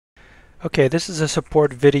Okay, this is a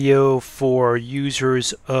support video for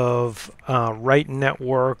users of Right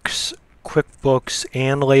Networks, Quickbooks,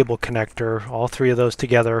 and Label Connector, all three of those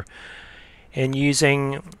together, and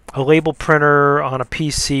using a label printer on a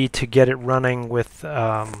PC to get it running with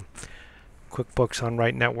QuickBooks on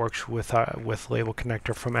Right Networks with Label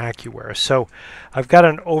Connector from Accuware. So I've got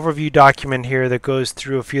an overview document here that goes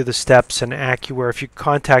through a few of the steps in Accuware. If you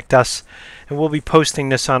contact us, and we'll be posting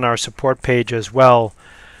this on our support page as well.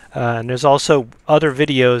 And there's also other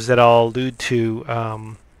videos that I'll allude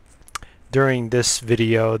to during this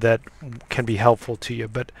video that can be helpful to you.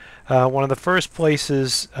 But one of the first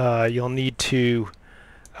places you'll need to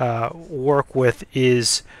work with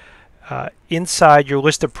is inside your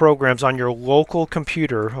list of programs on your local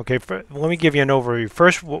computer. Okay, let me give you an overview.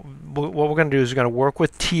 First, what we're going to do is we're going to work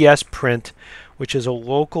with TS Print, which is a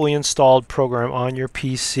locally installed program on your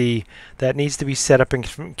PC that needs to be set up and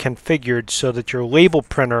configured so that your label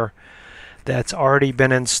printer that's already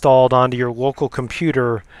been installed onto your local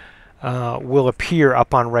computer will appear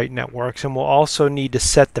up on Right Networks. And we'll also need to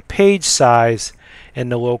set the page size in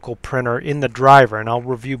the local printer in the driver, and I'll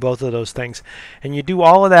review both of those things. And you do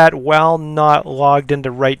all of that while not logged into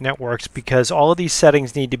Right Networks, because all of these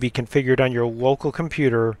settings need to be configured on your local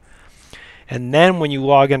computer. And then when you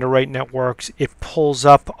log into Right Networks, it pulls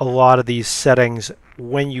up a lot of these settings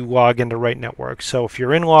when you log into Right Networks. So if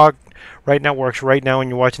you're in Right Networks right now and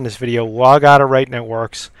you're watching this video, log out of Right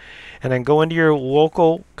Networks and then go into your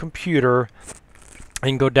local computer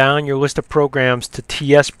and go down your list of programs to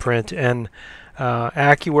TS Print. And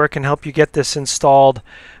Accuware can help you get this installed,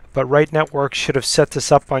 but Right Networks should have set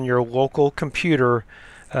this up on your local computer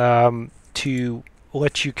to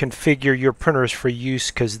let you configure your printers for use,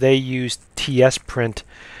 because they use TS Print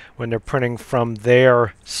when they're printing from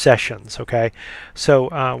their sessions. Okay, so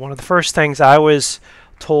one of the first things I was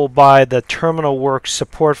told by the Terminal Works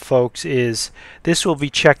support folks is this will be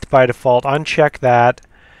checked by default. Uncheck that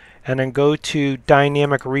and then go to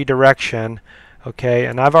dynamic redirection. Okay,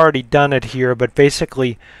 and I've already done it here, but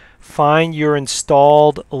basically find your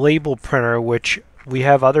installed label printer, which we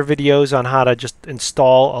have other videos on how to just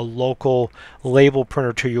install a local label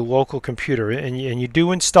printer to your local computer, and you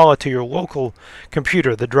do install it to your local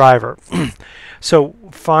computer, the driver. So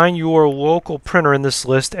find your local printer in this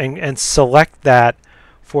list and select that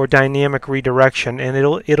for dynamic redirection, and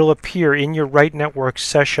it'll appear in your Right Networks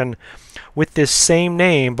session with this same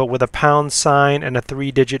name but with a pound sign and a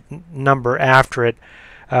 3-digit number after it,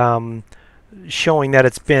 showing that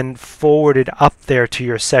it's been forwarded up there to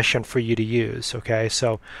your session for you to use. Okay,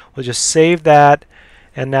 so we'll just save that,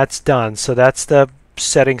 and that's done. So that's the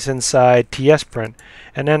settings inside TS Print.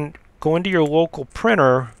 And then go into your local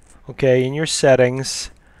printer, okay, in your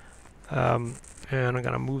settings, and I'm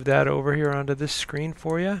going to move that over here onto this screen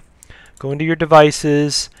for you. Go into your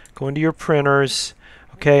devices, go into your printers,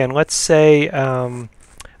 okay, and let's say,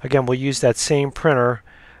 again, we'll use that same printer.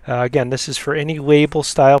 Again, this is for any label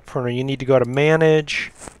style printer. You need to go to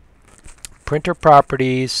Manage, Printer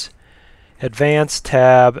Properties, Advanced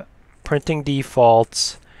tab, Printing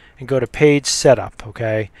Defaults, and go to Page Setup.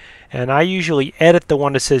 Okay, and I usually edit the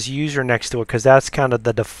one that says User next to it, because that's kind of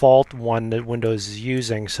the default one that Windows is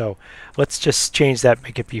using. So let's just change that,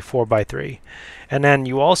 make it be 4x3. And then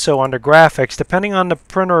you also, under Graphics, depending on the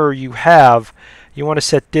printer you have, you want to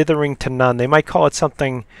set dithering to none. They might call it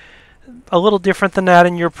something a little different than that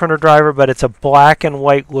in your printer driver, but it's a black and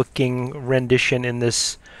white looking rendition in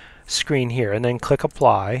this screen here. And then click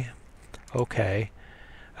Apply. Okay.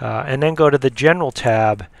 And then go to the General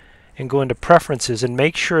tab and go into Preferences and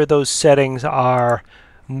make sure those settings are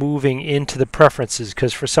moving into the preferences,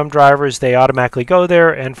 because for some drivers they automatically go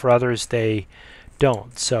there and for others they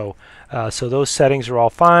don't. So those settings are all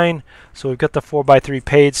fine. So we've got the 4x3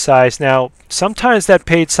 page size. Now sometimes that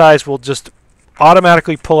page size will just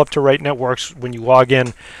automatically pull up to Right Networks when you log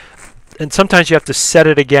in, and sometimes you have to set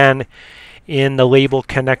it again in the Label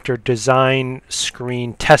Connector design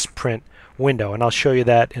screen test print window, and I'll show you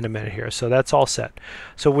that in a minute here. So that's all set.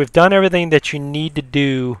 So we've done everything that you need to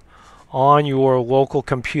do on your local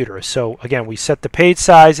computer. So again, we set the page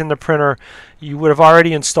size in the printer. You would have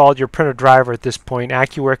already installed your printer driver at this point.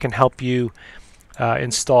 Accuware can help you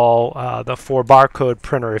install the 4-barcode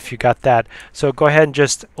printer if you got that. So go ahead and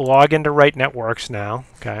just log into Right Networks now.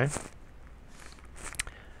 Okay.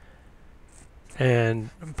 And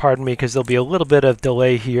pardon me, because there'll be a little bit of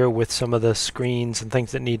delay here with some of the screens and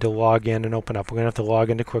things that need to log in and open up. We're going to have to log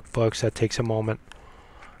into QuickBooks. That takes a moment.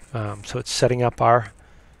 So it's setting up our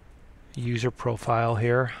user profile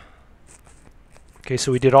here. Okay,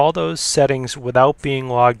 so we did all those settings without being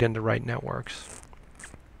logged into Right Networks.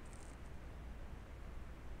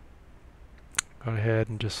 Go ahead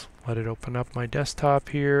and just let it open up my desktop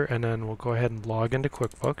here, and then we'll go ahead and log into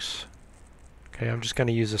QuickBooks. Okay, I'm just going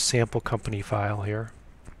to use a sample company file here.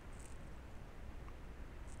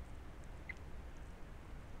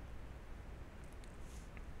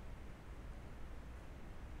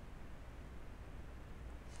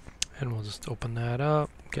 And we'll just open that up,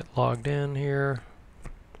 get logged in here.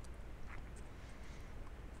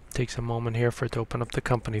 Takes a moment here for it to open up the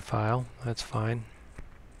company file. That's fine.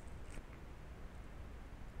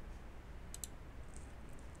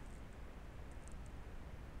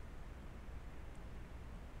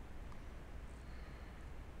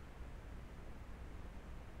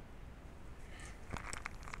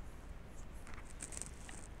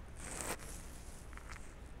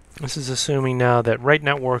 This is assuming now that Right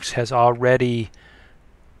Networks has already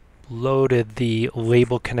loaded the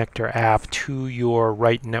Label Connector app to your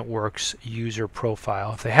Right Networks user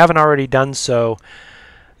profile. If they haven't already done so,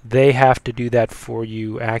 they have to do that for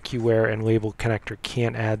you. Accuware and Label Connector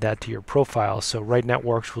can't add that to your profile, so Right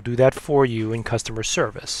Networks will do that for you in customer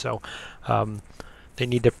service. So they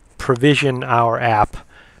need to provision our app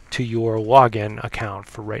to your login account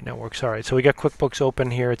for Right Networks. All right, so we got QuickBooks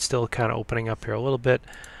open here. It's still kind of opening up here a little bit.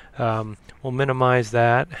 We'll minimize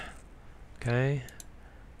that. Okay.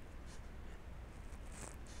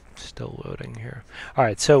 Still loading here. All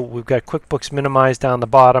right, so we've got QuickBooks minimized down the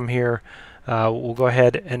bottom here. We'll go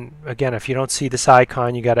ahead and, again, if you don't see this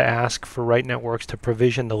icon, you got to ask for Right Networks to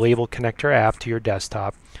provision the Label Connector app to your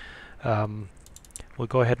desktop. We'll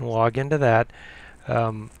go ahead and log into that.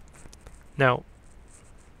 Now,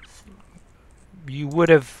 you would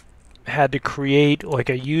have had to create like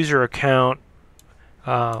a user account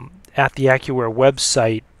at the Accuware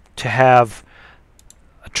website to have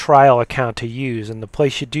a trial account to use, and the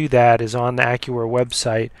place you do that is on the Accuware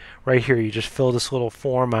website. Right here, you just fill this little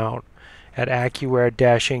form out at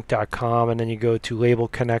accuware-inc.com, and then you go to Label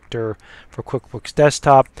Connector for QuickBooks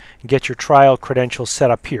Desktop and get your trial credentials set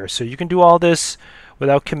up here. So you can do all this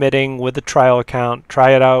without committing with a trial account.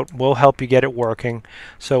 Try it out. We'll help you get it working.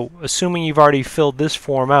 So assuming you've already filled this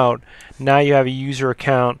form out, now you have a user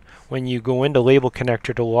account when you go into Label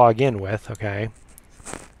Connector to log in with. Okay.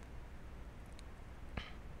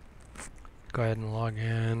 Go ahead and log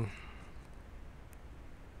in.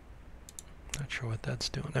 Not sure what that's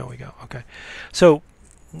doing. There we go. Okay. So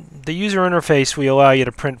the user interface we allow you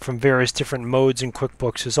to print from various different modes in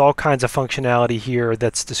QuickBooks. There's all kinds of functionality here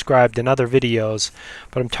that's described in other videos,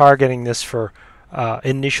 but I'm targeting this for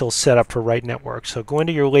initial setup for Right Network. So go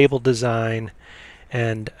into your label design,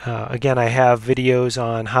 and again, I have videos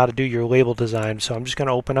on how to do your label design, so I'm just going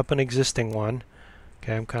to open up an existing one.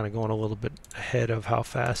 Okay, I'm kind of going a little bit ahead of how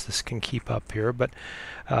fast this can keep up here, but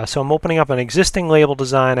so I'm opening up an existing label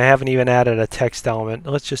design. I haven't even added a text element.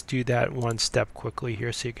 Let's just do that one step quickly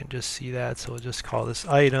here so you can just see that. So we'll just call this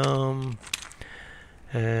item,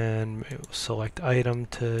 and we'll select item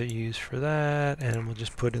to use for that, and we'll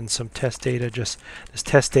just put in some test data. This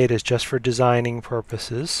test data is just for designing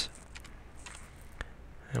purposes,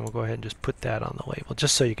 and we'll go ahead and just put that on the label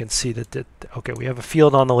just so you can see that okay, we have a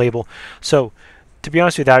field on the label. So to be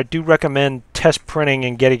honest with you, I do recommend test printing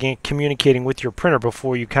and communicating with your printer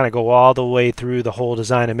before you kind of go all the way through the whole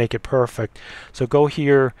design and make it perfect. So go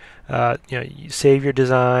here, you save your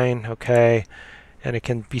design, okay, and it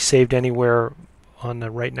can be saved anywhere on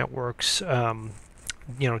the Right Networks,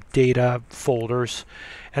 data folders,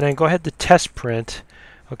 and then go ahead to test print,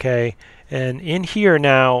 okay, and in here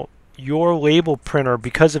now, your label printer,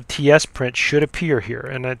 because of TS print, should appear here,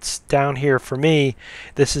 and it's down here for me.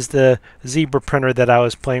 This is the Zebra printer that I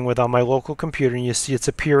was playing with on my local computer, and you see it's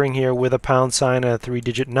appearing here with a pound sign and a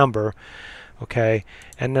 3-digit number. Okay,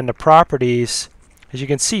 and then the properties, as you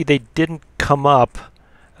can see, they didn't come up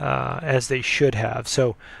as they should have.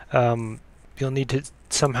 So you'll need to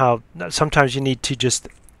sometimes you need to just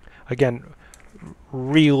again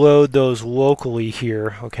reload those locally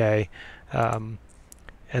here. Okay.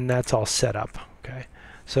 And that's all set up. Okay,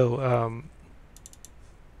 so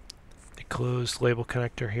the closed label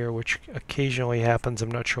connector here, which occasionally happens. I'm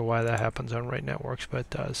not sure why that happens on Right Networks, but it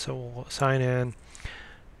does. So we'll sign in.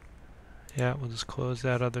 Yeah, we'll just close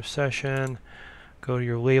that other session. Go to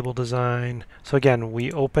your label design. So again, we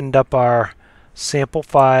opened up our sample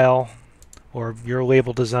file or your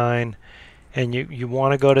label design, and you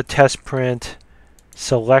want to go to test print.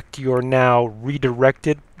 Select your now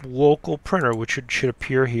redirected local printer, which should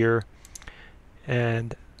appear here,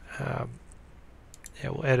 and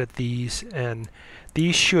we'll edit these, and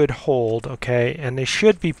these should hold, okay, and they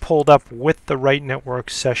should be pulled up with the Right Network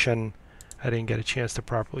session. I didn't get a chance to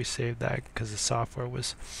properly save that because the software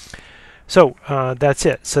was So that's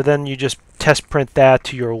it. So then you just test print that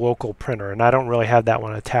to your local printer, and I don't really have that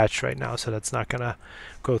one attached right now, so that's not going to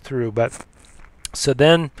go through. But so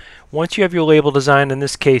then once you have your label design, in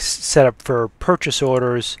this case set up for purchase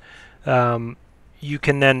orders, you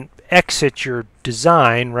can then exit your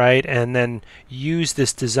design, right, and then use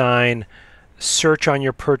this design, search on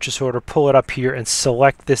your purchase order, pull it up here and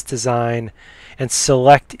select this design, and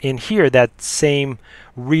select in here that same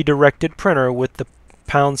redirected printer with the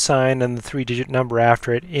pound sign and the 3-digit number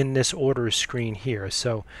after it in this orders screen here.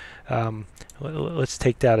 So let's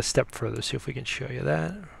take that a step further, see if we can show you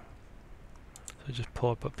that. So just pull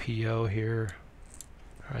up a PO here.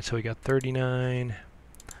 Alright, so we got 39.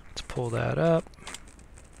 Let's pull that up,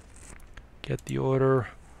 get the order.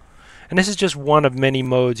 And this is just one of many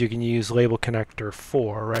modes you can use Label Connector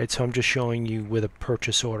for, right? So I'm just showing you with a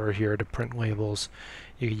purchase order here to print labels.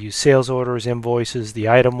 You can use sales orders, invoices, the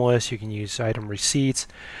item list. You can use item receipts.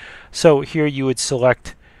 So here you would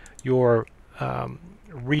select your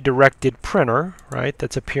redirected printer, right?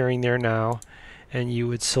 That's appearing there now. And you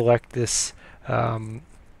would select this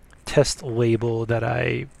test label that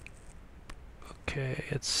I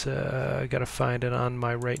I gotta find it on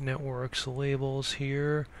my Right Networks labels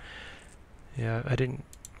here. Yeah, I didn't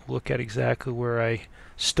look at exactly where I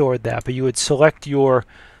stored that, but you would select your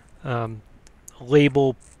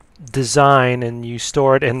label design and you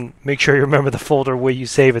store it, and make sure you remember the folder where you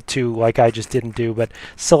save it to, like I just didn't do, but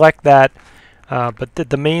select that. But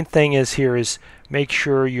the main thing is here is make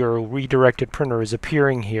sure your redirected printer is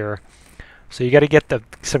appearing here. So you got to get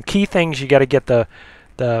some key things. You got to get the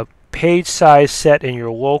page size set in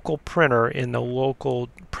your local printer in the local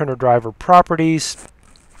printer driver properties,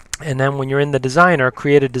 and then when you're in the designer,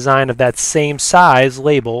 create a design of that same size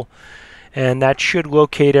label, and that should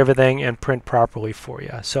locate everything and print properly for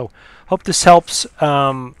you. So hope this helps. If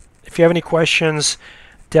you have any questions,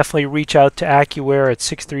 definitely reach out to Accuware at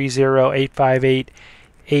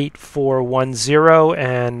 630-858-8410,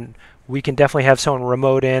 and we can definitely have someone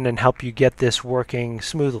remote in and help you get this working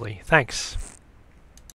smoothly. Thanks.